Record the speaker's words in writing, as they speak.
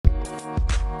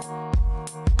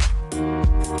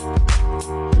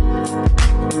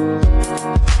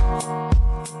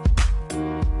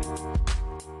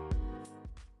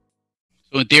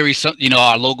theory, some,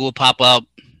 our logo will pop up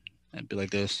and be like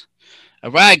this.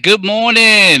 All right. Good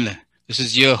morning. This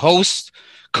is your host,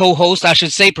 co-host, I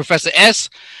should say, Professor S.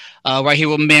 Right here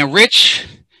with my man Rich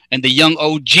and the young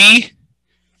OG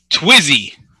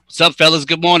Twizzy. What's up, fellas?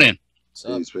 Good morning. What's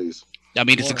up? Peace. I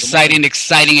mean, it's Good morning.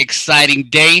 exciting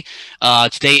day.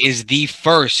 Today is the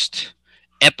first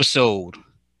episode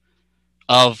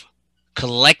of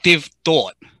Collective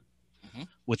Thought Mhm.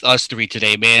 with us three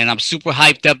today, man. And I'm super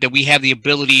hyped up that we have the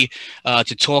ability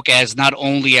to talk as not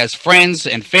only as friends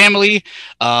and family,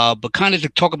 but kind of to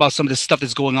talk about some of the stuff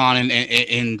that's going on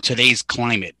in today's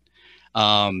climate.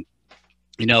 Um,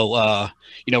 you know, uh,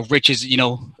 Rich is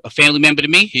a family member to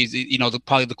me. He's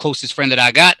probably the closest friend that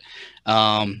I got.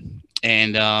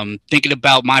 And thinking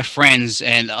about my friends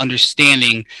and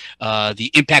understanding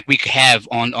the impact we could have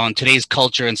on today's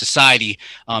culture and society.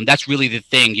 That's really the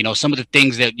thing. Some of the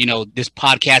things that this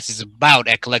podcast is about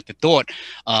at Collective Thought,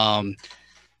 um,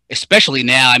 especially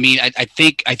now. I mean, I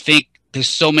think there's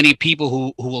so many people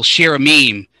who will share a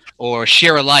meme or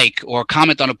share a like or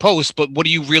comment on a post, but what are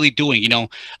you really doing?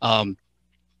 Um,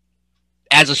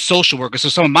 as a social worker. So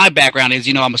some of my background is,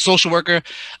 I'm a social worker.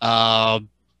 Uh,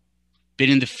 been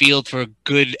in the field for a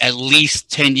good at least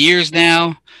 10 years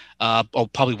now. Or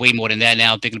probably way more than that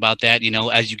now. Thinking about that,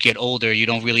 as you get older, you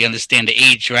don't really understand the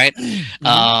age, right?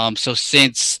 Mhm. So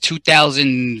since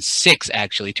 2006,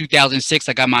 actually, 2006,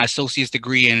 I got my associate's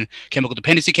degree in chemical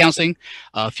dependency counseling.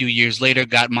 A few years later,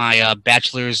 got my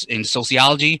bachelor's in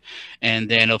sociology. And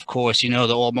then, of course, the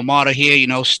alma mater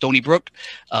here, Stony Brook,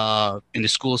 in the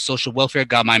School of Social Welfare,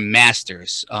 got my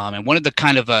master's. And one of the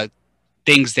kind of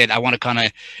things that I want to kind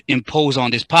of impose on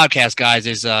this podcast, guys,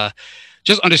 is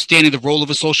just understanding the role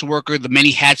of a social worker, the many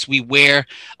hats we wear,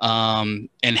 and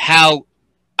how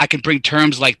I can bring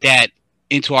terms like that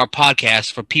into our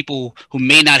podcast for people who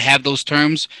may not have those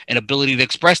terms and ability to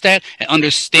express that and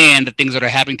understand the things that are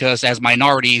happening to us as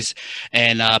minorities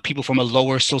and people from a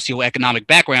lower socioeconomic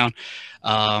background,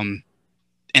 um,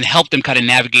 and help them kind of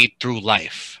navigate through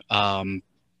life.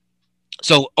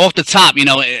 So off the top,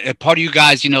 part of you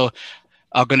guys,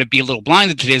 are going to be a little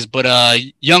blinded to this, but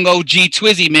young OG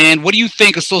Twizzy, man, what do you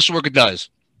think a social worker does?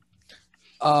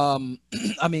 Um,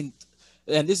 I mean,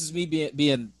 and this is me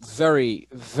being very,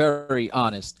 very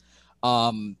honest.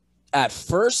 Um, at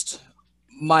first,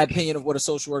 my opinion of what a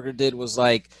social worker did was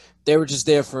like they were just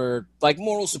there for like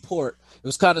moral support. It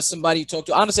was kind of somebody you talk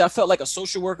to. Honestly, I felt like a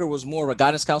social worker was more of a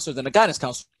guidance counselor than a guidance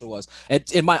counselor was,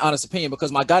 in my honest opinion, because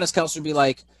my guidance counselor would be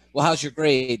like, "Well, how's your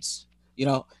grades?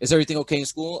 Is everything okay in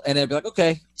school?" And they'd be like,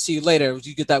 "Okay, see you later."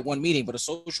 You get that one meeting. But a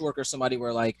social worker is somebody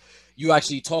where like you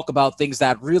actually talk about things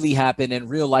that really happen in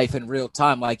real life in real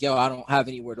time. Like, yo, I don't have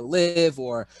anywhere to live,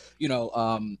 or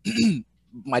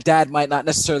my dad might not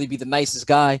necessarily be the nicest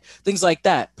guy, things like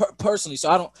that personally.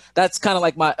 So I don't, that's kind of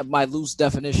like my loose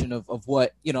definition of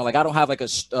what, like I don't have like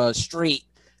a straight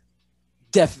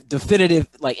definitive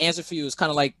like answer for you. Is kind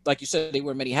of like you said, they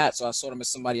wear many hats, so I saw them as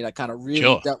somebody that kind of really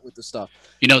Sure. dealt with the stuff,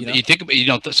 you know. You think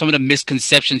about, some of the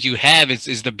misconceptions you have is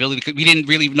the ability. We didn't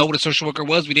really know what a social worker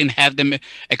was. We didn't have them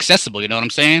accessible. You know what I'm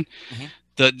saying?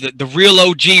 Mhm. The real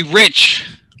OG Rich.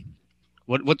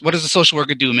 What does a social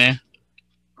worker do, man?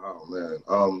 Oh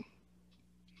man.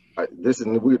 This is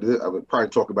weird. I would probably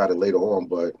talk about it later on,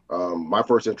 but my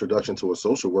first introduction to a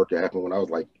social worker happened when I was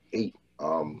like 8.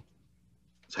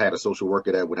 Had a social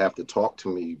worker that would have to talk to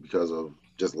me because of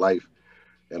just life,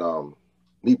 and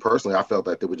me personally, I felt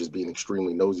that they were just being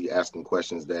extremely nosy, asking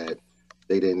questions that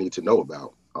they didn't need to know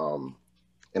about.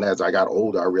 And as I got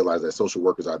older, I realized that social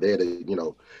workers are there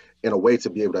to, in a way to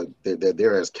be able to, they're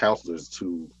there as counselors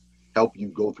to help you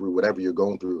go through whatever you're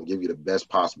going through and give you the best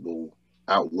possible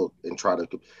outlook and try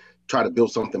to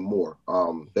build something more.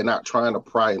 They're not trying to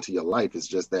pry into your life. It's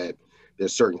just that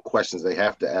there's certain questions they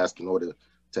have to ask in order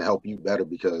to help you better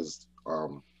because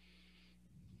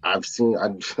I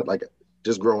like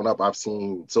just growing up, I've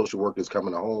seen social workers come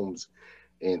into homes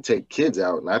and take kids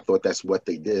out. And I thought that's what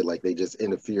they did. Like they just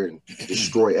interfere and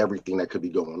destroy everything that could be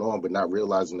going on, but not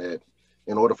realizing that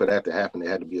in order for that to happen, there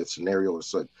had to be a scenario or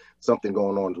something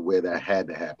going on to where that had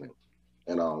to happen.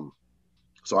 And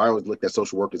so I always looked at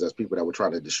social workers as people that were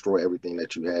trying to destroy everything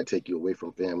that you had, take you away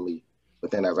from family.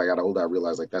 But then as I got older, I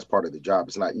realized like that's part of the job.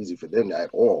 It's not easy for them at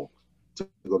all to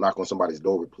go knock on somebody's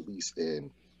door with police and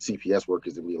CPS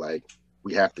workers and be like,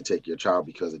 we have to take your child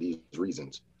because of these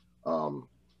reasons. Um,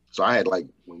 so I had like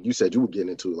when you said you were getting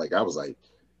into it, like I was like,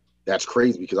 that's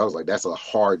crazy because I was like, that's a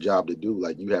hard job to do.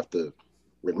 Like you have to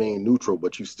remain neutral,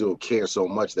 but you still care so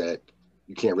much that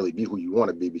you can't really be who you want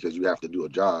to be because you have to do a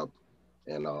job.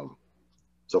 And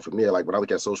so for me, like when I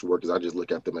look at social workers, I just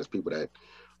look at them as people that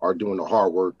are doing the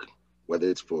hard work whether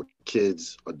it's for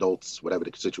kids, adults, whatever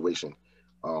the situation,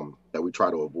 that we try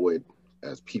to avoid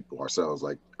as people ourselves,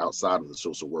 like outside of the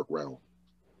social work realm.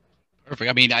 Perfect.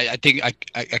 I mean, I think I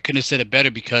couldn't have said it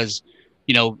better because,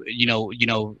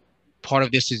 part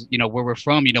of this is, where we're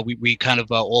from, we kind of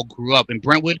all grew up in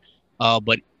Brentwood,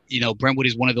 but, Brentwood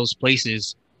is one of those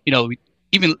places,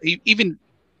 even,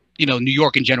 New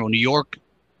York in general, New York,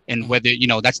 and whether,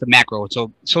 that's the macro.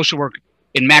 So social work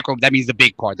in macro, that means the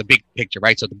big part, the big picture,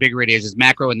 right? So the bigger it is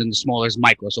micro, and then the smaller is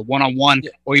micro. So one-on-one,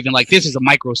 or even like this is a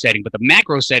micro setting, but the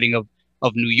macro setting of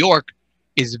New York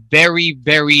is very,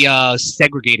 very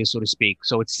segregated, so to speak.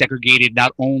 So it's segregated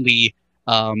not only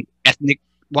ethnic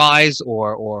wise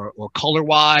or color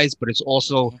wise, but it's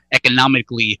also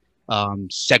economically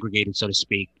segregated, so to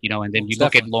speak. And then you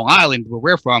look at Long Island, where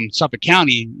we're from, Suffolk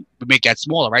County, we make that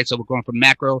smaller, right? So we're going from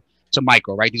macro to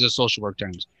micro, right? These are social work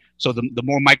terms. So the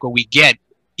more micro we get,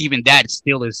 even that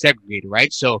still is segregated,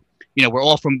 right? So, we're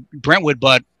all from Brentwood,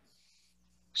 but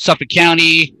Suffolk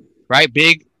County, right?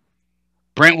 Big.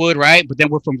 Brentwood, right? But then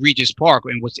we're from Regis Park.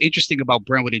 And what's interesting about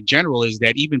Brentwood in general is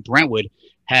that even Brentwood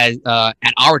has,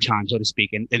 at our time, so to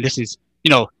speak, and this is,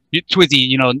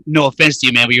 Twizzy, no offense to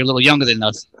you, man, but you're a little younger than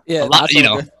us. Yeah, a lot,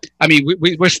 I mean,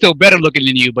 we're still better looking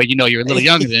than you, but, you're a little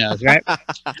younger than us, right?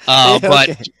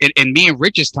 But in me and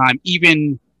Rich's time,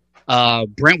 even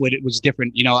Brentwood, it was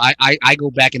different. I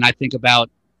go back and I think about,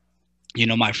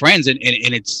 my friends, and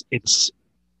it's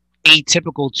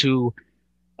atypical to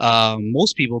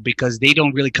most people because they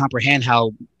don't really comprehend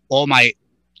how all my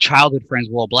childhood friends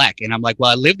were all black. And I'm like,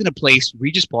 well, I lived in a place,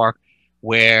 Regis Park,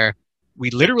 where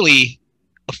we literally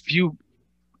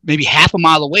maybe half a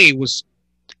mile away was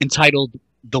entitled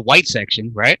the white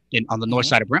section, right? On the north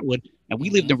side of Brentwood. And we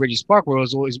lived in Regis Park where it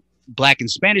was always black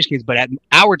and Spanish kids. But at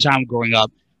our time growing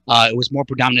up, it was more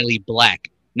predominantly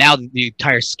black. Now the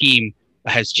entire scheme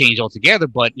has changed altogether.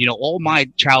 But, all my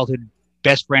childhood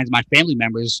best friends, my family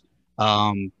members,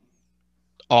 are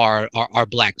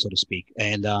black, so to speak.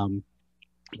 And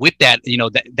with that,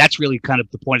 that's really kind of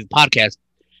the point of the podcast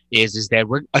is that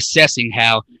we're assessing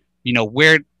how,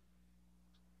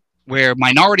 where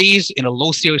minorities in a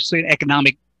low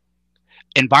socioeconomic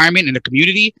environment in a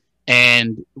community,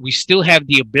 and we still have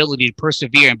the ability to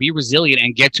persevere and be resilient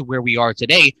and get to where we are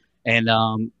today. And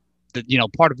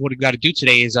part of what we've got to do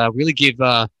today is really give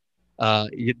the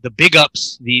big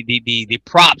ups, the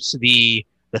props, the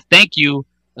thank you,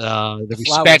 the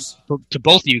respect to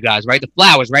both of you guys, right? The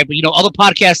flowers, right? But other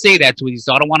podcasts say that to you,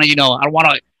 so I don't want to,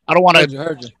 I don't want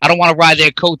to ride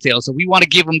their coattails. So we want to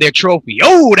give them their trophy.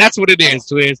 Oh, that's what it is.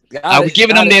 We're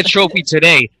giving them their trophy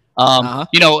today.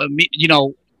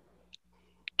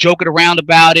 Joking around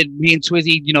about it, me and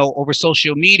Twizzy, over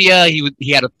social media. He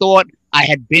had a thought. I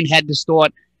had this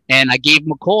thought. And I gave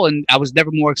him a call, and I was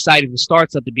never more excited to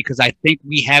start something because I think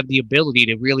we have the ability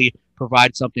to really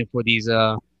provide something for these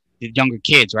the younger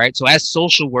kids, right? So as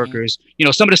social workers,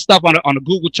 some of the stuff on a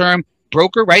Google term,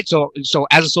 broker, right? So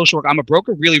as a social worker, I'm a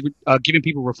broker, really giving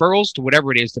people referrals to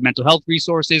whatever it is, to mental health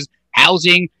resources,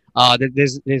 housing.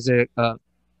 There's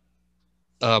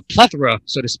a plethora,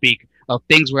 so to speak, of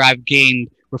things where I've gained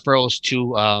referrals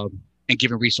to and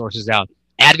given resources out.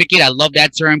 Advocate, I love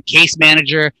that term. Case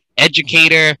manager,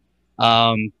 educator,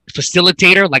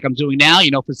 facilitator, like I'm doing now,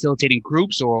 facilitating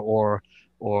groups or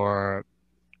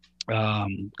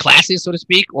classes, so to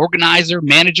speak, organizer,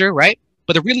 manager, right?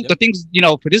 But the things,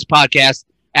 for this podcast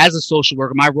as a social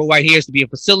worker, my role right here is to be a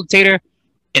facilitator,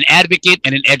 an advocate,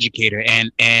 and an educator.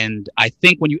 And I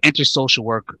think when you enter social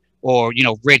work, or,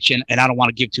 Rich, and I don't want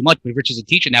to give too much, but Rich is a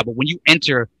teacher now, but when you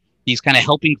enter these kind of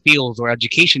helping fields or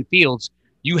education fields,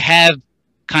 you have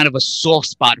kind of a soft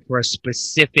spot for a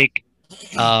specific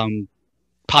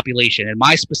population. And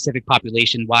my specific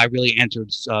population, why I really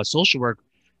entered social work,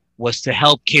 was to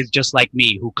help kids just like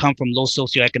me who come from low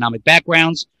socioeconomic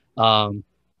backgrounds,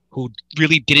 who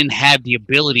really didn't have the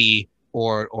ability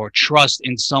or trust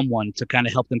in someone to kind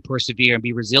of help them persevere and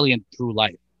be resilient through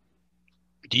life.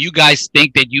 Do you guys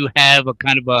think that you have a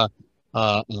kind of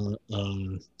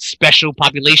a special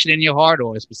population in your heart,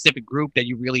 or a specific group that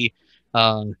you really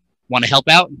want to help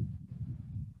out?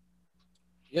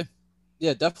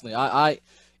 Yeah, definitely. I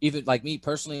even like me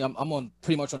personally, I'm on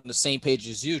pretty much on the same page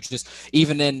as you, just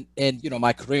even in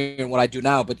my career and what I do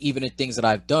now, but even in things that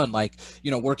I've done, like,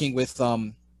 working with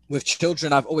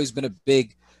children. I've always been a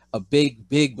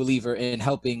big believer in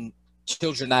helping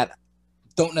children that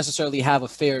don't necessarily have a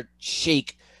fair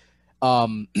shake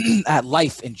at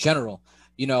life in general.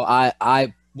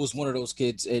 I was one of those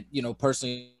kids,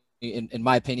 personally, in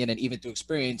my opinion, and even through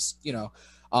experience,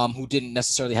 who didn't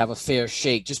necessarily have a fair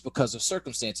shake just because of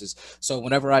circumstances. So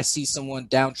whenever I see someone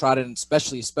downtrodden,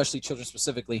 especially children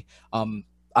specifically,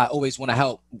 I always want to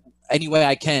help any way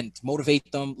I can to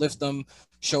motivate them, lift them,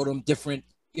 show them different,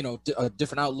 a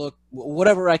different outlook,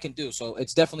 whatever I can do. So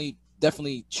it's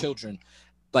definitely children,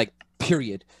 like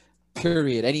period.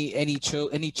 Any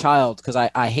child, because I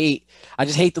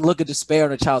just hate the look of despair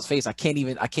on a child's face. I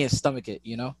can't stomach it.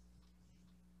 I'm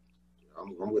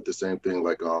with the same thing.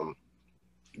 Like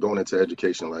going into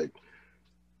education, like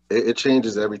it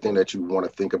changes everything that you want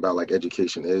to think about. Like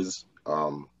education is.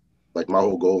 Like my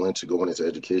whole goal into going into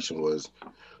education was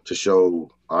to show,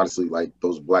 honestly, like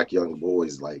those Black young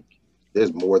boys, like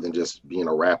there's more than just being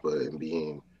a rapper and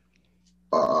being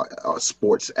a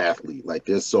sports athlete. Like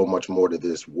there's so much more to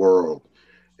this world.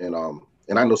 And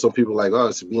I know some people like, oh,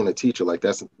 it's being a teacher, like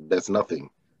that's nothing.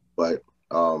 But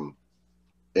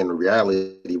in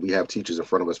reality, we have teachers in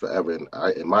front of us forever. And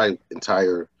in my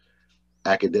entire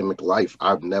academic life,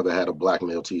 I've never had a Black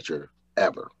male teacher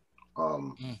ever.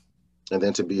 And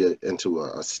then to be into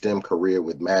a STEM career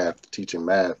with math, teaching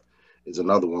math, is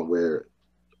another one where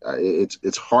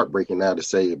it's heartbreaking now to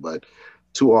say it, but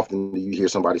too often you hear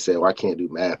somebody say, "Oh, I can't do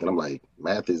math," and I'm like,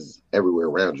 math is everywhere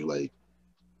around you. Like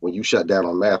when you shut down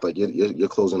on math, like you're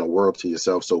closing a world to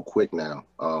yourself so quick now.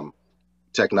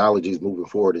 Technology is moving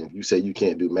forward, and if you say you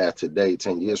can't do math today,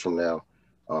 10 years from now,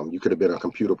 you could have been a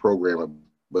computer programmer,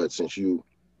 but since you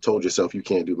told yourself you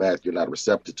can't do math, you're not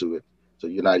receptive to it. So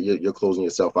you're closing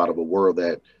yourself out of a world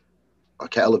that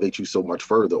can elevate you so much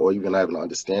further, or even having an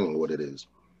understanding of what it is.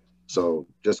 So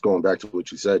just going back to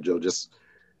what you said, Joe, just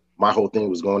my whole thing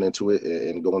was going into it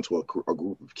and going to a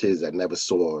group of kids that never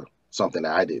saw something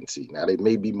that I didn't see. Now, they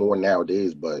may be more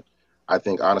nowadays, but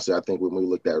honestly, I think when we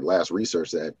looked at last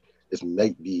research that it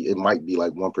might be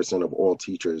like 1% of all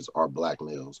teachers are Black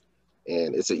males.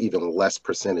 And it's an even less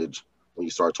percentage when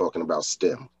you start talking about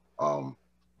STEM.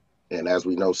 And as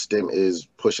we know, STEM is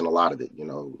pushing a lot of it.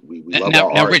 We love our now,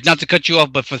 arts. Rich, not to cut you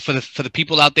off, but for the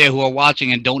people out there who are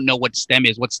watching and don't know what STEM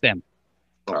is, what's STEM?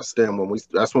 STEM,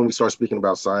 that's when we start speaking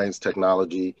about science,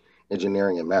 technology,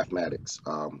 engineering, and mathematics.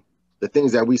 The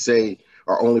things that we say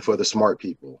are only for the smart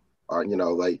people are,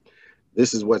 like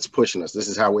this is what's pushing us. This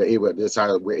is how we're able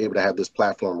to have this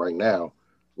platform right now.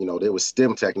 There was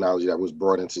STEM technology that was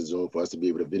brought into Zoom for us to be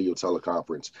able to video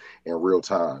teleconference in real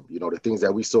time. The things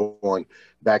that we saw on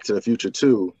Back to the Future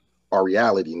 2 are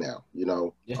reality now.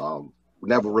 Yeah. We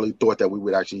never really thought that we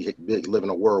would actually live in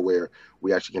a world where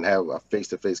we actually can have a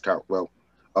face-to-face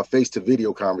a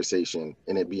face-to-video conversation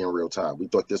and it be in real time. We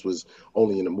thought this was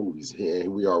only in the movies, and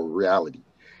here we are in reality.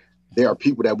 There are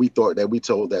people that we told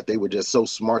that they were just so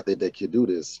smart that they could do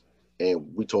this,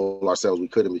 and we told ourselves we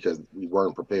couldn't because we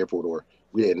weren't prepared for it or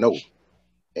we didn't know.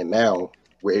 And now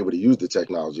we're able to use the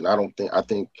technology. And I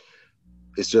think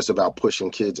it's just about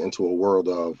pushing kids into a world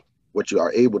of what you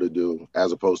are able to do,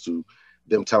 as opposed to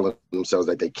them telling themselves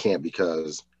that they can't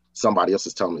because somebody else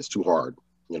is telling them it's too hard.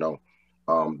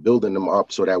 Building them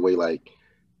up so that way, like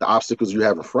the obstacles you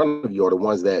have in front of you are the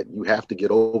ones that you have to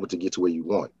get over to get to where you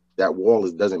want. That wall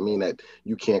doesn't mean that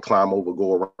you can't climb over,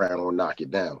 go around, or knock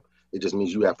it down. It just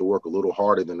means you have to work a little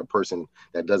harder than the person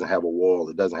that doesn't have a wall,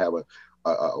 that doesn't have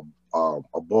a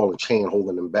ball and chain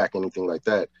holding them back, anything like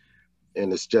that.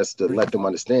 And it's just to let them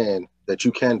understand that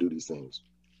you can do these things.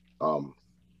 And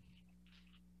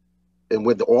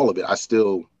with all of it, I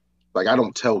still, I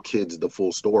don't tell kids the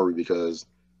full story because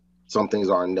some kids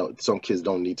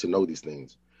don't need to know these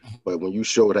things. But when you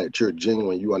show that you're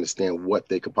genuine, you understand what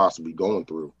they could possibly be going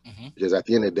through. Because at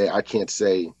the end of the day, I can't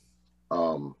say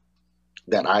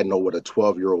that I know what a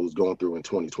 12-year-old is going through in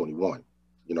 2021.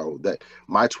 That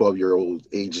my 12-year-old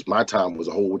age, my time was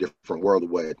a whole different world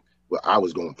of what I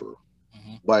was going through.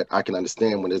 But I can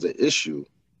understand when there's an issue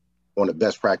on the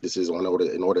best practices in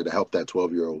order to help that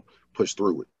 12-year-old push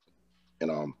through it.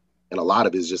 And a lot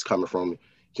of it is just coming from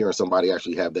hearing somebody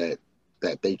actually have that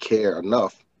they care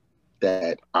enough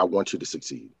that I want you to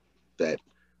succeed, that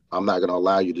I'm not going to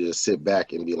allow you to just sit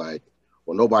back and be like,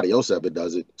 well, nobody else ever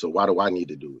does it, so why do I need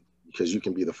to do it? Because you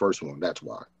can be the first one. That's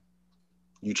why.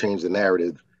 You change the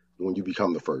narrative when you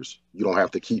become the first. You don't have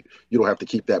to keep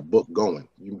that book going.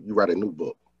 You write a new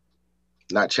book,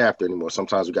 not chapter anymore.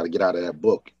 Sometimes we got to get out of that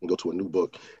book and go to a new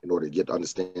book in order to get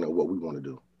understanding of what we want to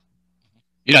do.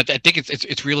 I think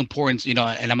it's real important, and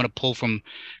I'm going to pull from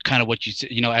kind of what you said,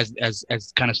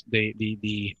 as kind of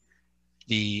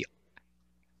the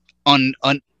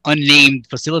unnamed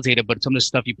facilitator, but some of the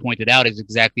stuff you pointed out is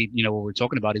exactly, what we're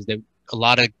talking about, is that a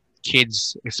lot of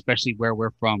kids, especially where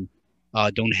we're from,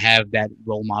 don't have that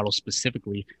role model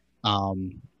specifically.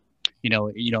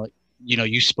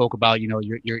 you spoke about,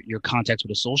 your contacts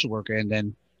with a social worker, and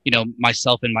then,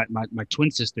 myself and my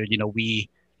twin sister, we,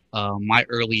 my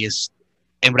earliest,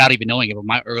 and without even knowing it, but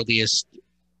my earliest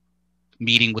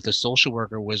meeting with a social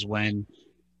worker was when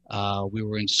we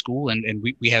were in school, and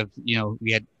we have,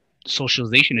 we had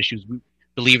socialization issues.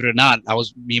 Believe it or not,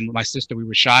 me and my sister, we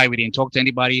were shy. We didn't talk to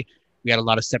anybody. We had a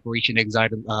lot of separation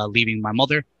anxiety, leaving my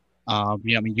mother.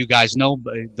 You guys know,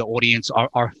 but the audience,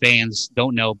 our fans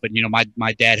don't know, but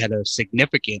my dad had a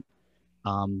significant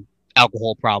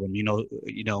alcohol problem.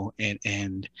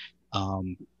 And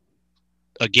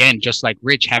again, just like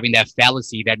Rich, having that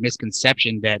fallacy, that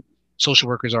misconception that social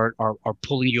workers are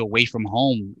pulling you away from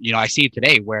home. I see it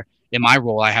today, where in my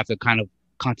role, I have to kind of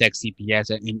contact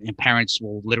CPS, and parents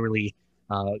will literally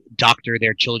doctor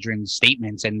their children's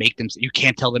statements and make them, you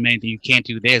can't tell them anything, you can't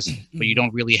do this, but you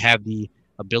don't really have the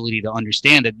ability to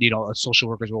understand that, a social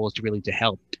worker's role is really to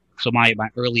help. So my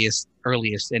earliest,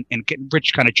 and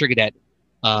Rich kind of triggered that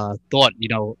thought,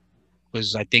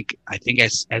 was I think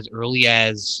as early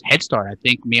as Head Start. I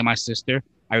think me and my sister,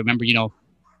 I remember,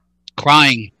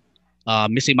 crying,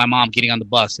 missing my mom, getting on the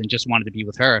bus, and just wanted to be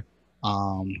with her,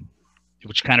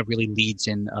 which kind of really leads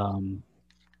in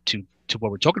to what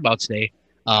we're talking about today.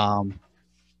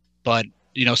 But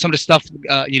some of the stuff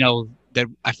that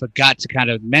I forgot to kind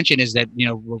of mention is that,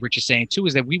 what Rich is saying too,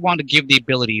 is that we want to give the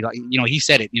ability, like, he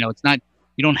said it, it's not,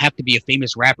 you don't have to be a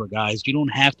famous rapper, guys. You don't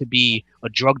have to be a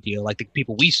drug dealer like the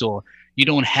people we saw. You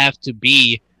don't have to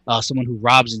be someone who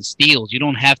robs and steals. You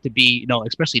don't have to be,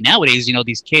 especially nowadays,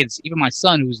 these kids, even my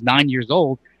son, who's 9 years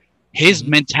old, his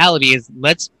mentality is,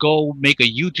 let's go make a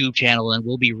YouTube channel and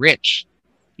we'll be rich.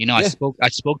 Yeah. I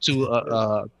spoke to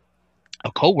a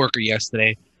coworker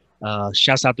yesterday.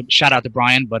 Shout out to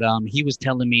Brian, but he was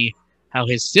telling me how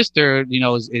his sister,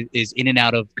 is in and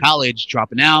out of college,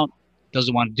 dropping out,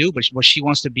 doesn't want to do, but what she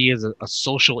wants to be is a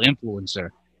social influencer,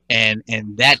 and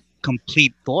that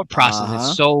complete thought process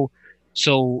is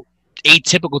so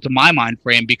atypical to my mind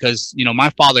frame, because my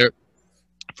father,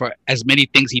 for as many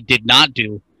things he did not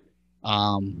do,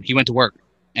 he went to work,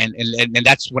 and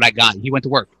that's what I got. He went to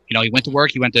work. He went to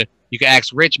work. You could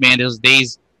ask Rich, man. There's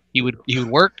days he would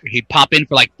work. He'd pop in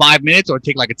for like 5 minutes or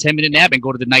take like a 10-minute nap and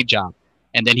go to the night job,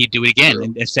 and then he'd do it again,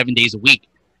 and 7 days a week.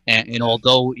 And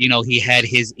although he had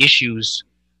his issues,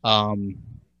 many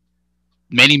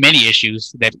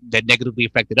issues that negatively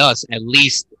affected us, at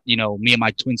least me and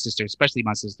my twin sister, especially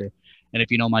my sister. And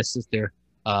if you know my sister,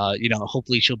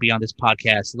 hopefully she'll be on this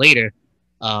podcast later.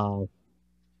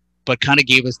 But kind of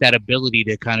gave us that ability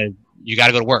to kind of, you got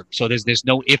to go to work. So there's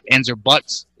no ifs, ands, or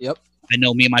buts. Yep. I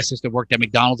know me and my sister worked at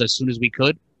McDonald's as soon as we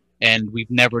could, and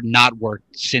we've never not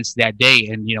worked since that day.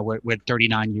 And we're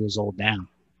 39 years old now.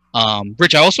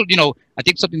 Rich, I also, I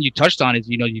think something you touched on is,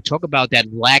 you talk about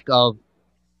that lack of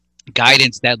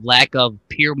guidance, that lack of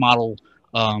peer model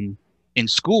in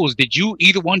schools. Did you,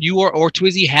 either one, you or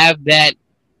Twizzy, have that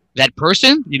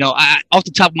person? Off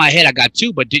the top of my head, I got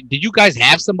two, but did you guys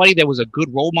have somebody that was a good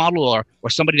role model, or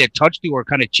somebody that touched you or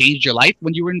kind of changed your life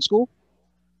when you were in school?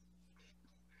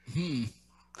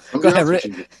 Go ahead, Rich.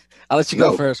 I'll let you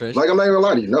go first, Rich. Like, I'm not gonna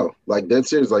lie to you, no. Like, dead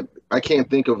serious. Like, I can't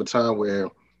think of a time where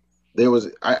there was,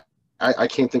 I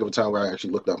can't think of a time where I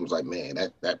actually looked up and was like, man,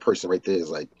 that person right there is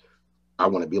like, I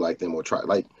want to be like them, or try.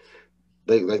 Like,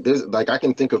 there's, like, I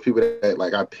can think of people that,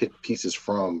 like, I picked pieces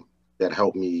from that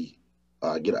helped me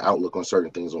get an outlook on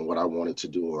certain things, on what I wanted to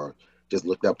do, or just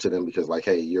looked up to them because, like,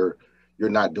 hey, you're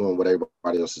not doing what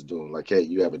everybody else is doing. Like, hey,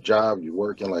 you have a job, you're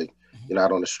working, like, you're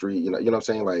not on the street, you know what I'm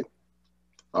saying? Like,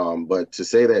 but to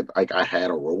say that, like, I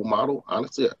had a role model,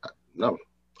 honestly, no,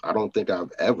 I don't think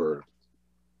I've ever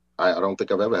had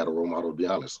a role model, to be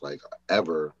honest, like,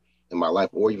 ever in my life,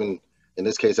 or even in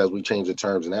this case, as we change the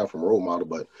terms now from role model,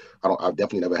 but I've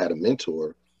definitely never had a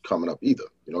mentor coming up either.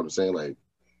 You know what I'm saying? Like,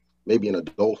 maybe in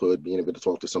adulthood, being able to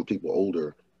talk to some people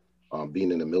older,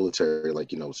 being in the military,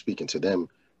 like, speaking to them,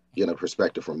 getting a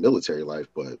perspective from military life.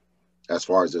 But as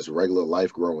far as just regular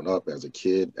life growing up as a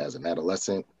kid, as an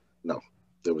adolescent, no,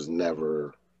 there was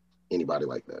never anybody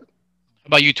like that. How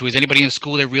about you two? Is anybody in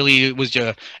school that really was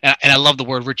your, and I love the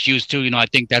word Rich used too, I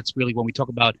think that's really when we talk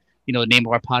about, the name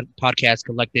of our podcast,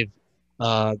 collective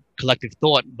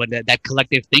thought, but that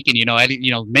collective thinking,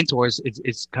 mentors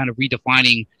is kind of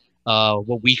redefining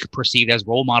what we perceive as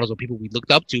role models or people we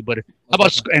looked up to. But how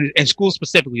about and school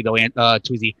specifically though,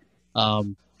 Twizzy?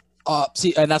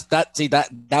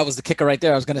 That was the kicker right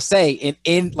there. I was gonna say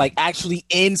in like actually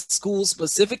in school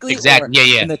specifically, exactly,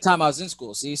 yeah. In the time I was in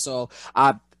school, so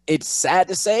it's sad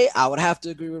to say, I would have to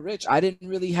agree with Rich. I didn't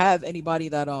really have anybody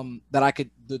that I could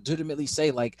legitimately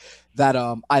say like that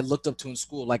I looked up to in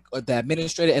school, like the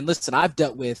administrator. And listen, I've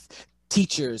dealt with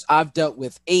teachers, I've dealt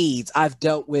with aides, I've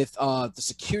dealt with the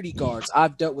security guards,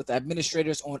 I've dealt with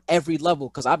administrators on every level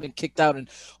because I've been kicked out and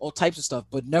all types of stuff.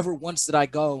 But never once did I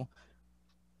go,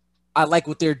 I like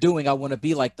what they're doing. I want to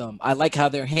be like them. I like how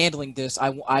they're handling this.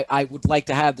 I would like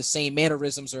to have the same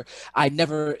mannerisms. Or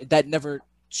that never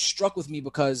struck with me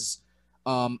because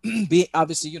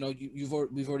obviously, you know,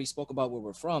 we've already spoke about where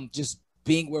we're from, just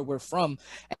being where we're from,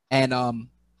 and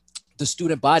the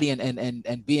student body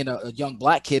and being a young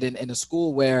black kid in a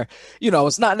school where, you know,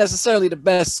 it's not necessarily the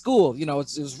best school. You know,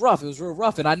 it was rough. It was real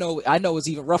rough. And I know it's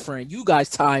even rougher in you guys'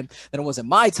 time than it was in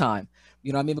my time.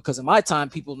 You know what I mean? Because in my time,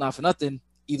 people, not for nothing,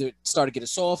 either started getting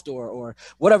soft or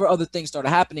whatever other things started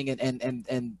happening,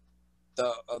 and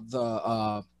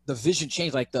the vision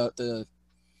changed, like the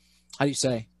how do you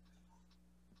say,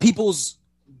 people's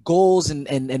goals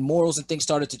and morals and things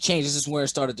started to change. This is where it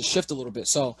started to shift a little bit.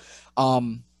 So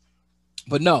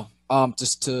but no,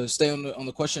 just to stay on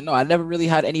the question, no, I never really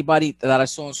had anybody that I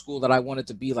saw in school that I wanted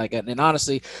to be like. And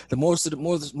honestly, most of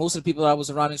the people that I was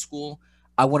around in school,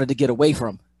 I wanted to get away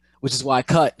from, which is why I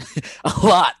cut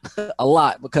a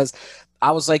lot, because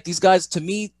I was like, these guys, to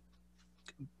me,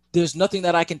 there's nothing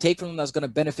that I can take from them that's going to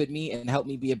benefit me and help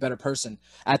me be a better person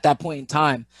at that point in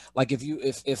time. Like if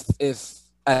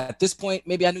at this point,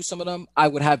 maybe I knew some of them, I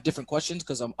would have different questions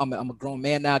because I'm a grown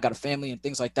man now, I got a family and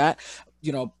things like that.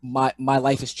 You know, my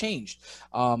life has changed.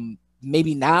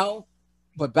 Maybe now,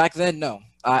 but back then, no.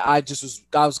 I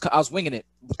was winging it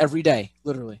every day,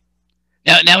 literally.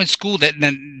 Now in school,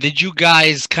 then did you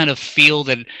guys kind of feel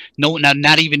that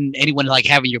not even anyone like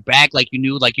having your back, like you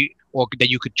knew, like you, or that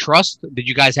you could trust? Did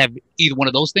you guys have either one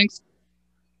of those things?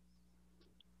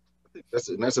 That's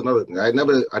another thing. I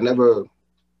never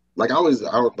like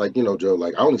like, you know, Joe,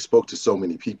 like I only spoke to so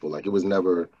many people. Like it was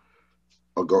never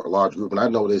a large group. And I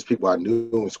know there's people I knew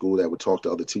in school that would talk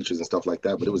to other teachers and stuff like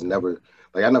that, but it was never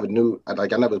like I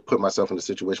never put myself in a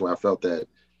situation where I felt that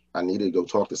I needed to go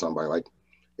talk to somebody. Like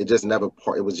it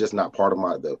was just not part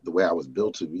of the way I was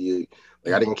built to be.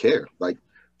 Like I didn't care. Like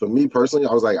for me personally,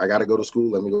 I was like, I got to go to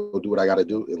school. Let me go do what I got to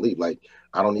do and leave. Like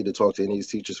I don't need to talk to any of these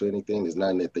teachers for anything. There's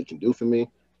nothing that they can do for me.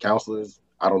 Counselors,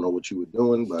 I don't know what you were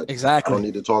doing, but exactly. I don't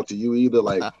need to talk to you either.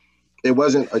 Like it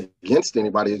wasn't against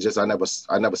anybody. It's just I never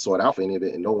sought out for any of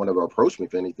it, and no one ever approached me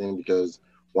for anything because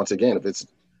once again, if it's,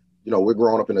 you know, we're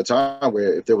growing up in a time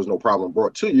where if there was no problem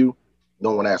brought to you,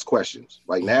 no one asked questions.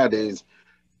 Like nowadays,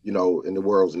 you know, in the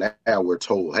world now, we're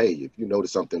told, hey, if you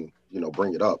notice something, you know,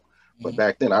 bring it up. But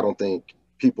back then, I don't think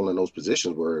people in those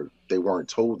positions they weren't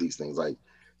told these things. Like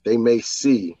they may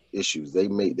see issues, they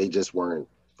just weren't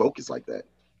focused like that.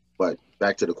 But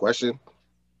back to the question,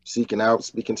 seeking out,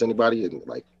 speaking to anybody, and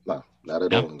like, no, not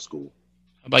at all in school.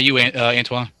 How about you,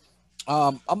 Antoine?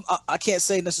 I can't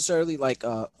say necessarily like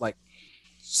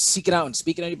seeking out and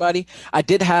speaking to anybody. I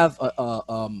did have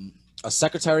a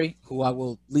secretary who I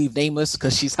will leave nameless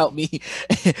because she's helped me.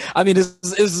 I mean, this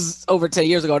is over 10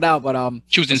 years ago now, but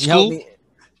she was in school.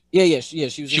 Yeah. She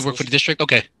was. She worked for the district.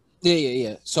 Okay.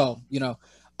 Yeah. So, you know,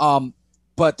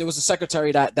 but there was a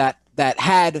secretary that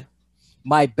had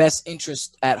my best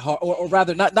interest at heart, or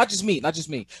rather, not just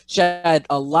me. She had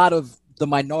a lot of the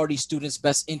minority students'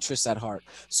 best interests at heart.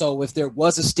 So if there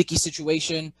was a sticky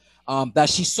situation that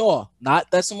she saw,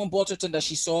 not that someone brought her to, that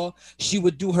she saw, she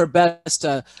would do her best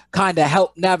to kind of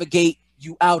help navigate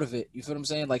you out of it. You feel what I'm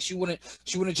saying? Like she wouldn't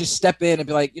just step in and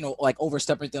be like, you know, like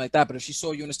overstep or anything like that. But if she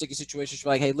saw you in a sticky situation, she'd be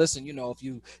like, hey, listen, you know, if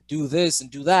you do this and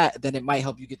do that, then it might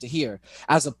help you get to here.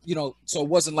 As a, you know, so it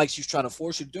wasn't like she was trying to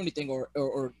force you to do anything,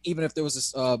 or even if there was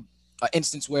this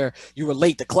instance where you were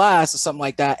late to class or something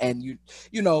like that, and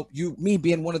me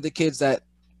being one of the kids that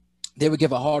they would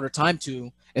give a harder time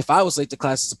to if I was late to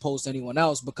class as opposed to anyone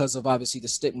else, because of obviously the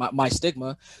stigma, my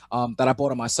stigma that I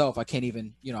brought on myself. I can't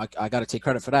even, you know, I got to take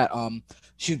credit for that.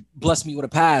 She blessed me with a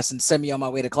pass and sent me on my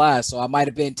way to class. So I might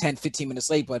have been 10, 15 minutes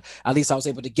late, but at least I was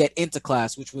able to get into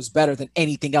class, which was better than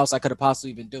anything else I could have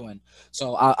possibly been doing.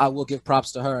 So I will give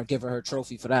props to her and give her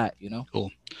trophy for that, you know?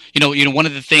 Cool. You know, one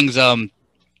of the things,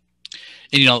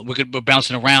 and, you know, we're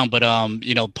bouncing around, but,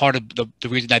 you know, part of the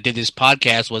reason I did this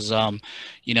podcast was,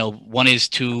 you know, one is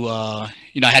to,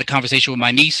 you know, I had a conversation with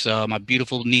my niece, my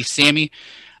beautiful niece, Sammy,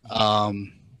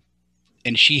 and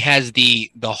she has the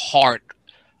heart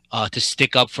to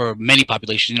stick up for many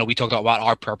populations. You know, we talked about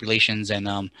our populations, and,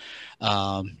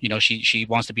 you know, she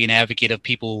wants to be an advocate of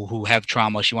people who have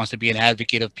trauma. She wants to be an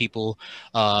advocate of people,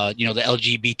 you know, the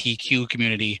LGBTQ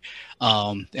community.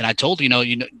 And I told her,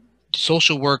 you know,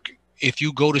 social work if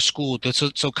you go to school,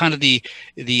 so kind of the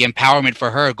empowerment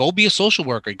for her, go be a social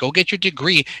worker, go get your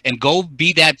degree, and go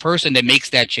be that person that makes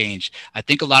that change. I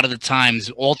think a lot of the times,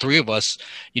 all three of us,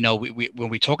 you know, we when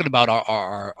we're talking about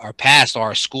our past,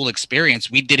 our school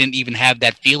experience, we didn't even have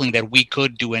that feeling that we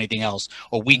could do anything else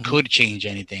or we could change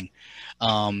anything.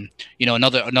 You know,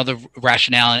 another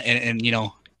rationale, and you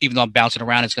know, even though I'm bouncing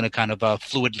around, it's going to kind of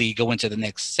fluidly go into the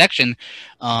next section.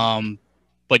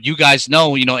 But you guys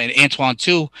know, you know, and Antoine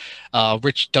too,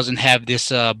 Rich doesn't have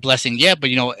this blessing yet, but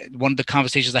you know, one of the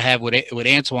conversations I have with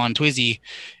Antoine Twizzy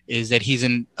is that he's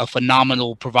a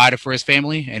phenomenal provider for his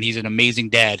family, and he's an amazing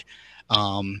dad.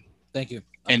 Thank you.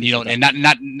 And you know, and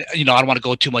not you know, I don't want to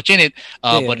go too much in it,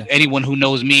 but anyone who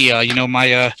knows me, you know,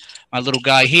 my little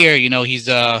guy here, you know, he's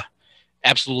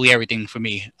absolutely everything for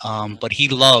me. But he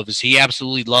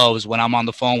absolutely loves when I'm on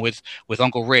the phone with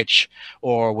Uncle Rich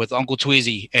or with Uncle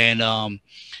Twizzy, and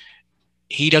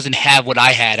he doesn't have what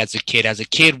I had as a kid. As a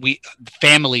kid,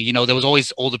 family, you know, there was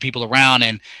always older people around,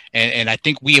 and I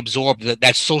think we absorbed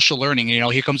that social learning. You know,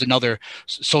 here comes another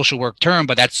social work term,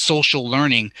 but that's social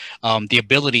learning, the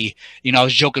ability. You know, I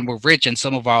was joking with Rich, and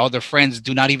some of our other friends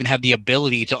do not even have the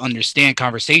ability to understand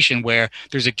conversation where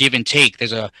there's a give and take.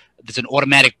 There's an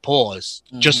automatic pause,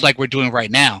 just like we're doing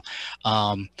right now.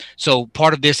 So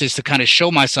part of this is to kind of show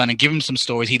my son and give him some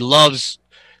stories. He loves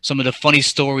some of the funny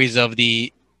stories of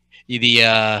the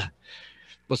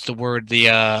what's the word?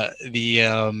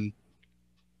 The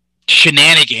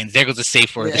shenanigans. There goes the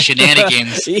safe word. The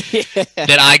shenanigans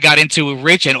that I got into with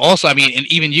Rich, and also, I mean, and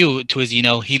even you, Twizzy, you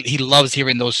know, he loves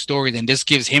hearing those stories, and this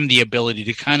gives him the ability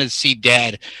to kind of see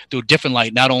Dad through a different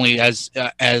light, not only as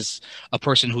a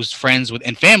person who's friends with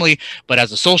and family, but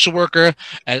as a social worker,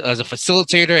 as a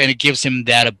facilitator, and it gives him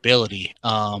that ability.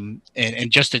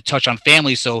 And just to touch on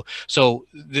family, so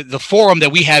the forum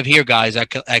that we have here, guys,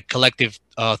 at Collective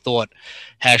Thought,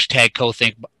 hashtag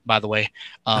co-think, by the way,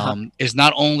 is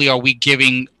not only are we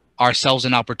giving ourselves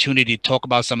an opportunity to talk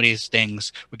about some of these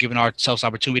things, we're giving ourselves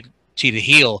opportunity to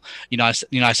heal. You know,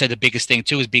 I said the biggest thing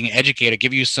too is being an educator,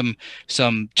 give you some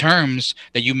terms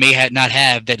that you may not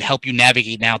have that help you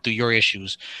navigate now through your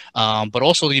issues. But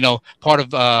also, you know, part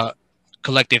of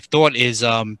Collective Thought is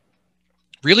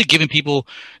really giving people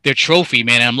their trophy,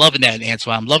 man. And I'm loving that,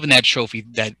 Antoine. I'm loving that trophy,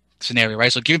 that scenario,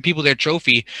 right? So giving people their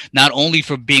trophy, not only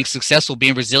for being successful,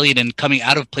 being resilient, and coming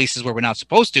out of places where we're not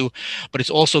supposed to, but it's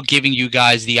also giving you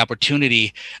guys the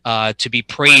opportunity to be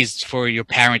praised for your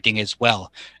parenting as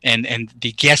well. And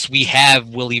the guests we have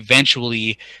will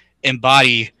eventually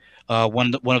embody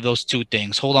one of those two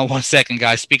things. Hold on one second,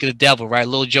 guys. Speak of the devil, right?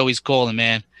 Little Joey's calling,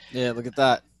 man. Yeah, look at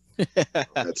that.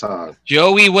 That's on.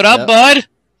 Joey, what up, bud?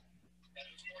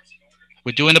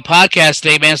 We're doing the podcast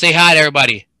today, man. Say hi to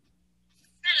everybody.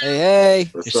 Hey.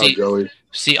 What's up, Joey?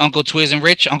 See Uncle Twiz and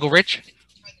Rich? Uncle Rich?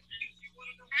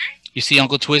 You see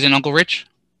Uncle Twiz and Uncle Rich?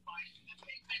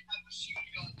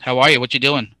 How are you? What you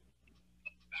doing?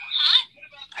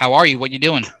 How are you? What you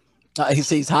doing?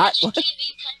 He's hot. What?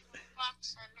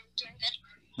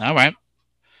 All right.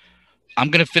 I'm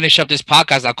going to finish up this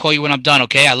podcast. I'll call you when I'm done,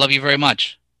 okay? I love you very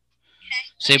much.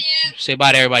 Say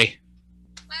bye to everybody.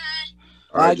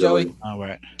 Bye, Joey. All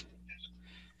right.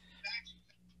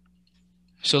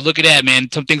 So look at that, man.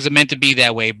 Some things are meant to be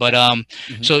that way. But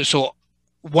so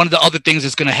one of the other things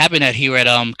that's going to happen here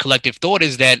at Collective Thought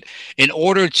is that in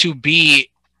order to be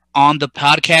on the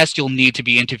podcast, you'll need to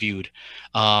be interviewed.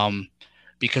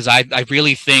 Because I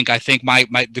really think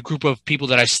the group of people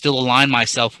that I still align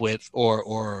myself with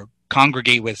or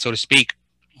congregate with, so to speak,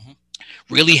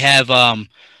 really have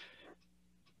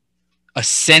a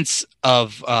sense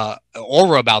of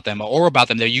aura about them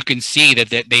that you can see that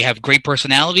they have great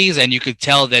personalities, and you could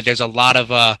tell that there's a lot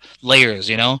of layers,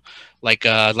 you know, like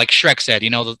Shrek said, you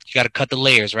know, you got to cut the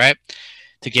layers, right,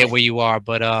 to get where you are.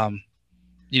 But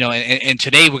you know, and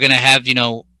today we're gonna have you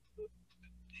know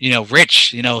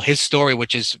Rich, you know, his story,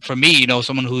 which is for me, you know,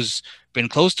 someone who's been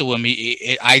close to him.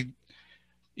 I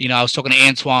was talking to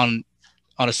Antoine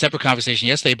on a separate conversation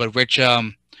yesterday, but Rich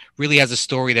really has a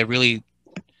story that really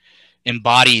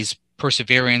embodies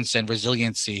perseverance and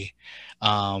resiliency.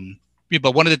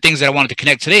 But one of the things that I wanted to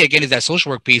connect today again is that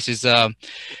social work piece is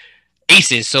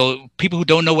ACEs. So people who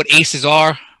don't know what ACEs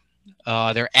are,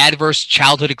 they're adverse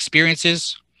childhood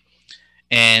experiences,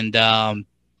 and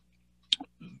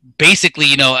basically,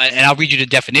 you know, and I'll read you the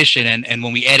definition, and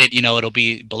when we edit, you know, it'll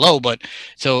be below. But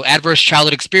so adverse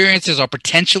childhood experiences are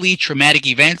potentially traumatic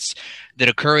events that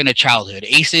occur in a childhood.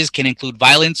 ACEs can include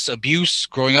violence, abuse,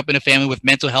 growing up in a family with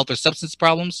mental health or substance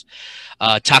problems.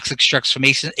 Toxic stress from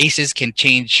ACEs can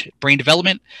change brain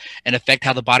development and affect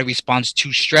how the body responds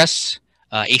to stress.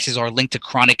 ACEs are linked to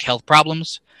chronic health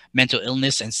problems. mental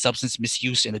illness and substance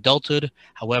misuse in adulthood.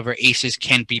 However, ACEs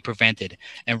can be prevented.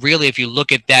 And really, if you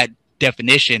look at that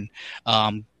definition,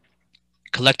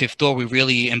 collective thought, we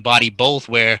really embody both,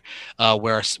 where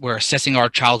we're assessing our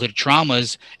childhood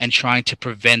traumas and trying to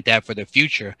prevent that for the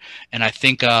future. And I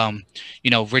think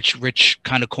Rich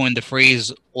kind of coined the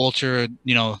phrase alter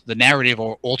the narrative,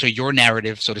 or alter your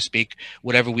narrative, so to speak,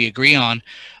 whatever we agree on.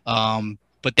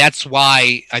 But that's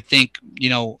why I think,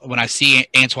 when I see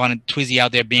Antoine and Twizzy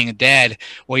out there being a dad,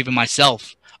 or even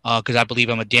myself, because I believe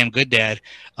I'm a damn good dad,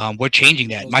 we're changing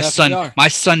that. My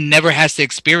son never has to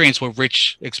experience what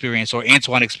Rich experienced, or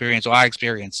Antoine experienced, or I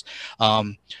experienced.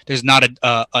 There's not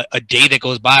a day that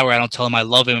goes by where I don't tell him I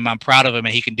love him and I'm proud of him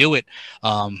and he can do it.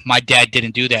 My dad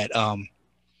didn't do that.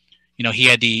 He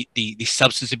had the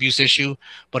substance abuse issue,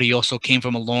 but he also came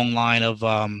from a long line of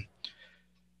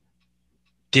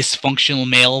dysfunctional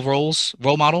male role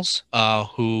models,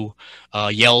 who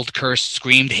yelled, cursed,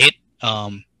 screamed, hit.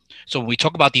 So when we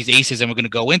talk about these ACEs, and we're going to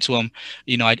go into them,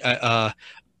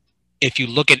 if you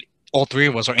look at all three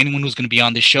of us, or anyone who's going to be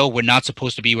on this show, we're not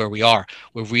supposed to be where we are.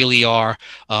 We really are.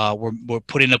 We're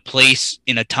put in a place,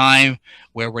 in a time,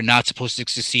 where we're not supposed to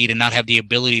succeed and not have the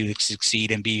ability to succeed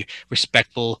and be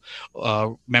respectful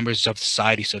members of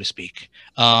society, so to speak.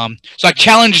 So I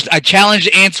challenged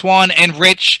Antoine and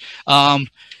Rich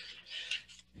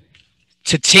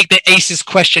to take the ACEs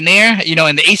questionnaire.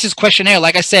 And the ACEs questionnaire,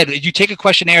 like I said, you take a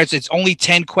questionnaire, it's only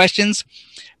 10 questions,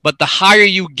 but the higher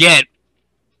you get,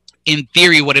 in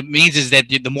theory, what it means is that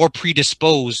the more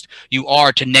predisposed you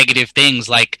are to negative things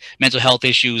like mental health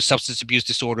issues, substance abuse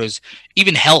disorders,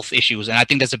 even health issues. And I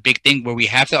think that's a big thing, where we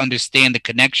have to understand the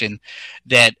connection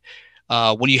that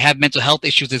when you have mental health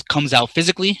issues, it comes out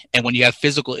physically, and when you have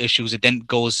physical issues, it then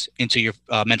goes into your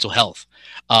mental health.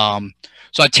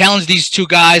 So I challenged these two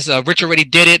guys. Rich already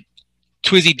did it.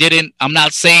 Twizzy didn't. I'm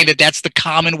not saying that that's the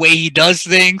common way he does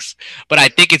things, but I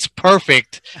think it's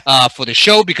perfect for the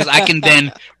show, because I can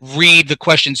then read the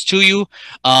questions to you,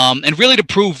 and really to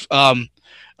prove what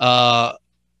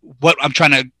I'm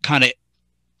trying to kind of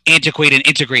antiquate and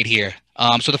integrate here.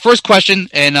 So the first question,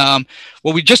 and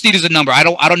what we just need is a number. I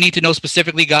don't need to know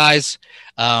specifically, guys,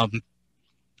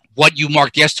 what you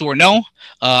marked yes to or no.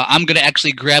 I'm gonna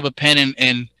actually grab a pen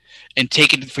and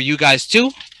take it for you guys too.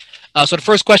 So the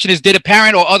first question is, did a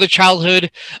parent or other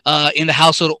childhood in the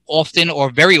household often or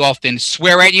very often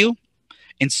swear at you,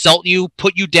 insult you,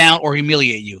 put you down, or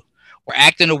humiliate you, or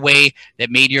act in a way that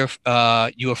made you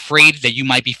afraid that you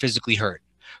might be physically hurt?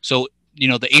 So,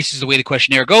 the ACEs, the way the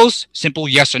questionnaire goes, simple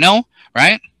yes or no,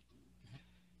 right?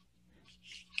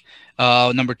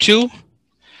 Number two,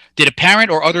 did a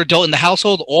parent or other adult in the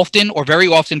household often or very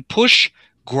often push,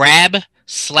 grab,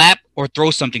 slap, or throw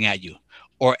something at you,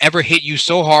 or ever hit you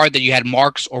so hard that you had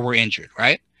marks or were injured,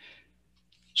 right?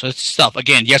 So it's stuff.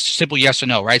 Again, yes, simple yes or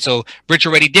no, right? So Rich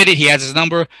already did it. He has his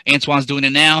number. Antoine's doing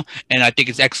it now. And I think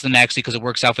it's excellent, actually, because it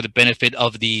works out for the benefit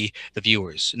of the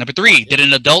viewers. Number three, did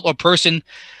an adult or person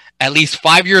at least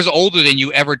 5 years older than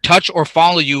you ever touch or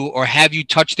follow you, or have you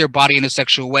touch their body in a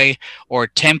sexual way, or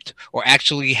attempt or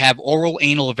actually have oral,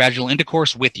 anal, or vaginal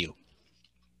intercourse with you?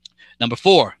 Number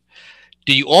four,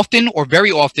 do you often or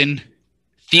very often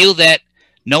feel that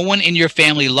no one in your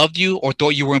family loved you or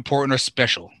thought you were important or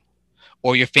special,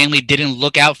 or your family didn't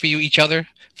look out for each other,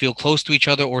 feel close to each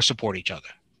other, or support each other?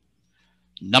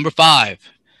 Number five,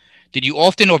 did you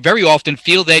often or very often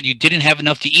feel that you didn't have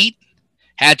enough to eat,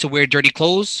 had to wear dirty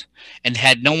clothes, and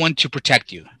had no one to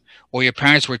protect you, or your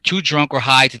parents were too drunk or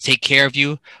high to take care of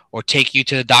you or take you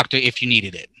to the doctor if you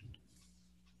needed it?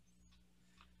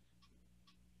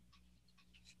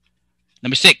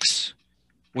 Number six,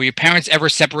 were your parents ever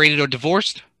separated or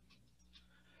divorced?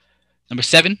 Number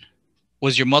seven,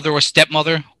 was your mother or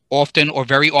stepmother often or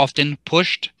very often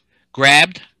pushed,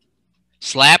 grabbed,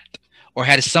 slapped, or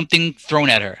had something thrown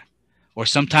at her, or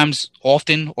sometimes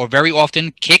often or very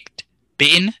often kicked,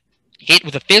 bitten, hit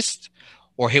with a fist,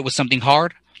 or hit with something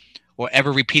hard, or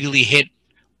ever repeatedly hit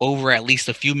over at least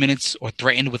a few minutes or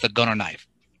threatened with a gun or knife?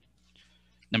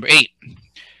 Number eight,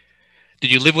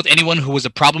 did you live with anyone who was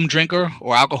a problem drinker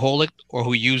or alcoholic, or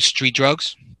who used street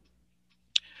drugs?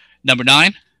 Number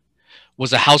nine,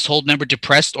 was a household member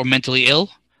depressed or mentally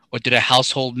ill, or did a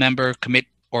household member commit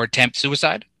or attempt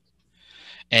suicide?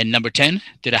 And number 10,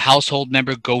 did a household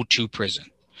member go to prison?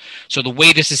 So the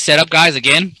way this is set up, guys,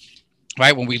 again,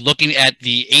 right, when we're looking at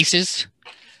the ACEs,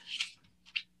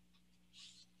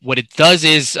 what it does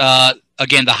is,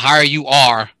 again, the higher you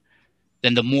are,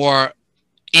 then the more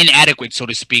inadequate, so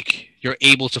to speak, you're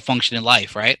able to function in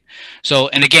life, right? So,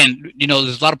 and again,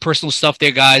 there's a lot of personal stuff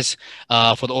there, guys,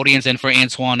 for the audience and for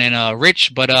Antoine and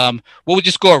Rich. But what would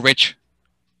you score, Rich?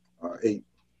 8.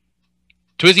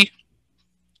 Twizzy?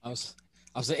 I was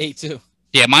at 8 too.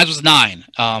 Yeah, mine was 9.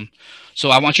 So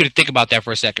I want you to think about that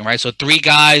for a second, right? So 3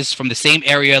 guys from the same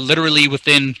area, literally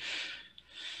within,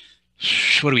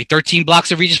 what are we, 13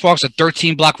 blocks of Regis Park, so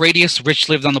 13 block radius. Rich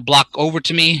lived on the block over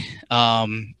to me.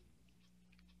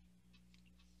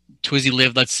 Twizzy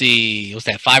lived, let's see, what's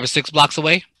that, 5 or 6 blocks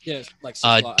away? Yeah, like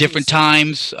different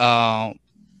times,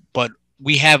 but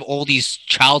we have all these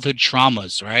childhood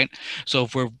traumas, right? So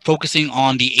if we're focusing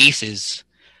on the ACEs,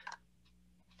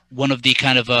 one of the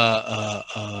kind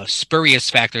of spurious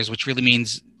factors, which really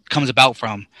means comes about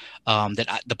from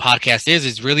that the podcast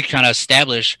is really trying to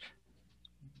establish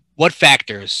what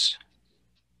factors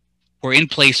were in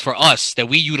place for us that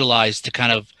we utilize to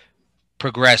kind of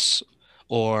progress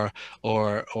or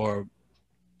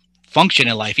function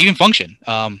in life, even function.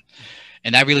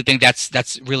 And I really think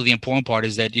that's really the important part,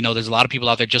 is that, you know, there's a lot of people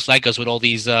out there just like us with all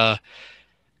these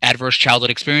adverse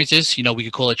childhood experiences. You know, we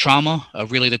could call it trauma.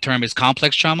 Really, the term is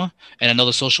complex trauma, and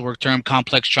another social work term,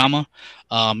 complex trauma.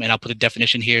 And I'll put a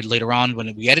definition here later on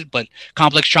when we edit. But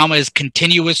complex trauma is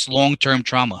continuous long-term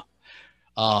trauma,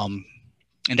 and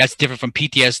that's different from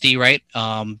PTSD, right?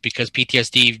 Because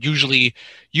PTSD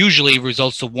usually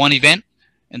results to one event,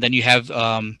 and then you have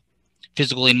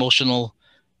physical, emotional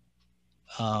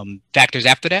factors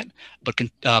after that. But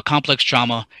complex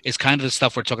trauma is kind of the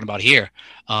stuff we're talking about here.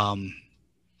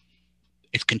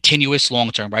 It's continuous, long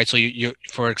term, right? So you're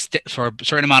for a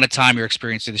certain amount of time you're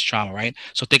experiencing this trauma, right?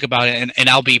 So think about it, and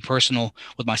I'll be personal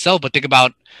with myself, but think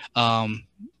about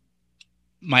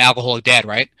my alcoholic dad,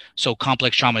 right? So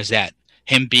complex trauma is that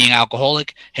him being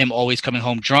alcoholic, him always coming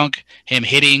home drunk, him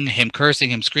hitting, him cursing,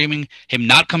 him screaming, him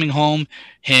not coming home,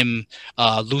 him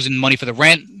losing money for the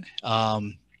rent.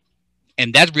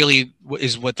 And that really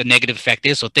is what the negative effect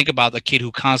is. So think about the kid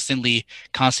who constantly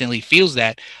feels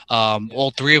that.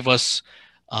 All 3 of us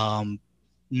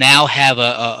now have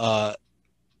a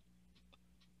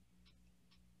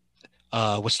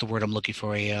what's the word I'm looking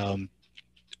for? A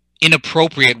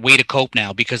inappropriate way to cope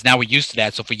now, because now we're used to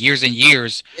that. So for years and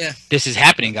years, this is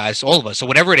happening, guys, all of us. So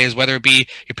whatever it is, whether it be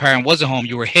your parent wasn't home,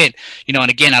 you were hit, you know, and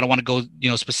again, I don't want to go,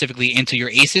 you know, specifically into your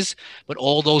ACEs, but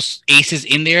all those ACEs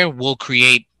in there will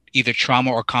create either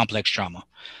trauma or complex trauma.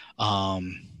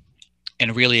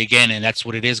 And really, again, and that's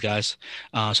what it is, guys.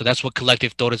 So that's what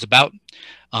Collective Thought is about.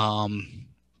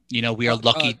 You know, we are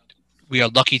lucky. We are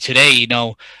lucky today. You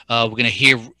know, we're gonna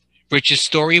hear Rich's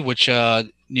story, which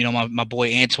you know, my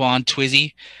boy Antoine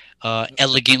Twizzy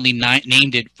elegantly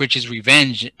named it Rich's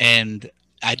Revenge, and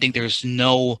I think there's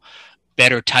no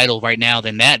better title right now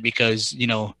than that, because, you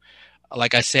know,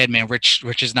 like I said, man, Rich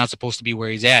is not supposed to be where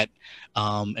he's at.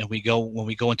 And when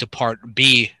we go into part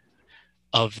B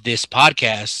of this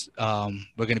podcast,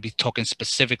 we're going to be talking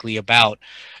specifically about,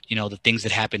 you know, the things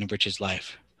that happen in Rich's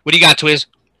life. What do you got, Twiz?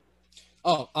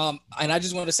 Oh, and I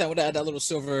just wanted to say, I want to add that little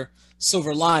silver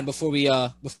line before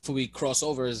we cross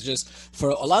over, is just for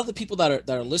a lot of the people that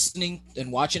are listening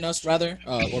and watching us, rather,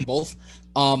 or both.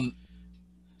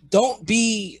 Don't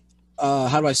be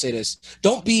how do I say this?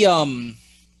 Don't be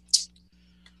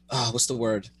what's the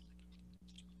word?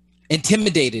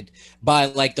 Intimidated by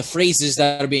like the phrases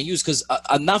that are being used, because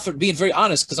I'm not, for being very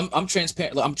honest, because I'm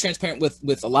transparent. I'm transparent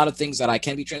with a lot of things that I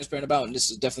can be transparent about, and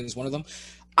this is definitely one of them.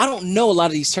 I don't know a lot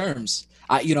of these terms.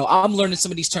 I'm learning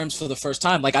some of these terms for the first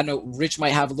time. Like, I know Rich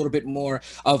might have a little bit more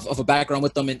of a background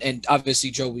with them, and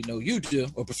obviously, Joe, we know you do,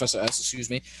 or Professor S, excuse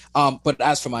me. But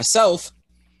as for myself,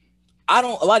 a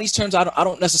lot of these terms I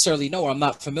don't necessarily know, or I'm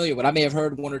not familiar with. I may have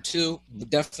heard one or two, but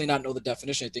definitely not know the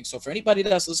definition of things. So for anybody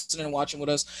that's listening and watching with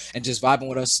us and just vibing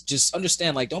with us, just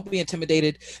understand, like, don't be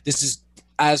intimidated. This is,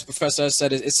 as Professor S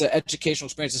said, it's an educational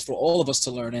experience. It's for all of us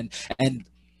to learn and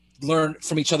learn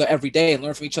from each other every day, and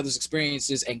learn from each other's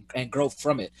experiences and grow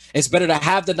from it. It's better to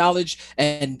have the knowledge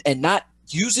and not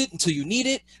use it until you need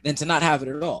it than to not have it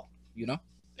at all, you know?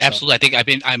 Absolutely.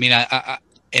 I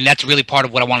and that's really part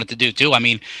of what I wanted to do too. I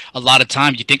mean, a lot of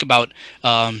times you think about,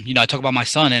 you know, I talk about my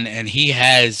son, and he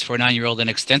has, for a 9-year-old, an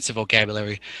extensive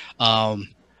vocabulary.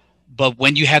 But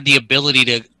when you have the ability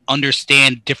to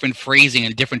understand different phrasing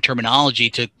and different terminology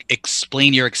to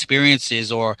explain your experiences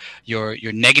or your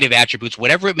negative attributes,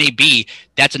 whatever it may be,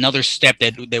 that's another step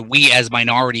that we as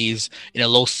minorities in a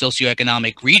low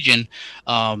socioeconomic region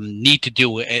need to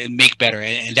do and make better.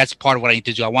 And that's part of what I need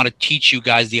to do. I want to teach you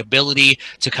guys the ability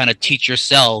to kind of teach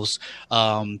yourselves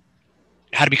how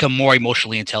to become more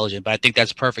emotionally intelligent. But I think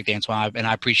that's perfect, Antoine, and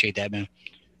I appreciate that, man.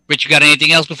 Rich, you got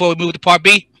anything else before we move to part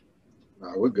B?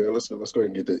 Nah, we're good. Let's go ahead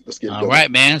and get it. Let's get it All going. right,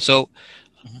 man. So,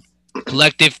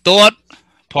 Collective Thought,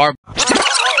 part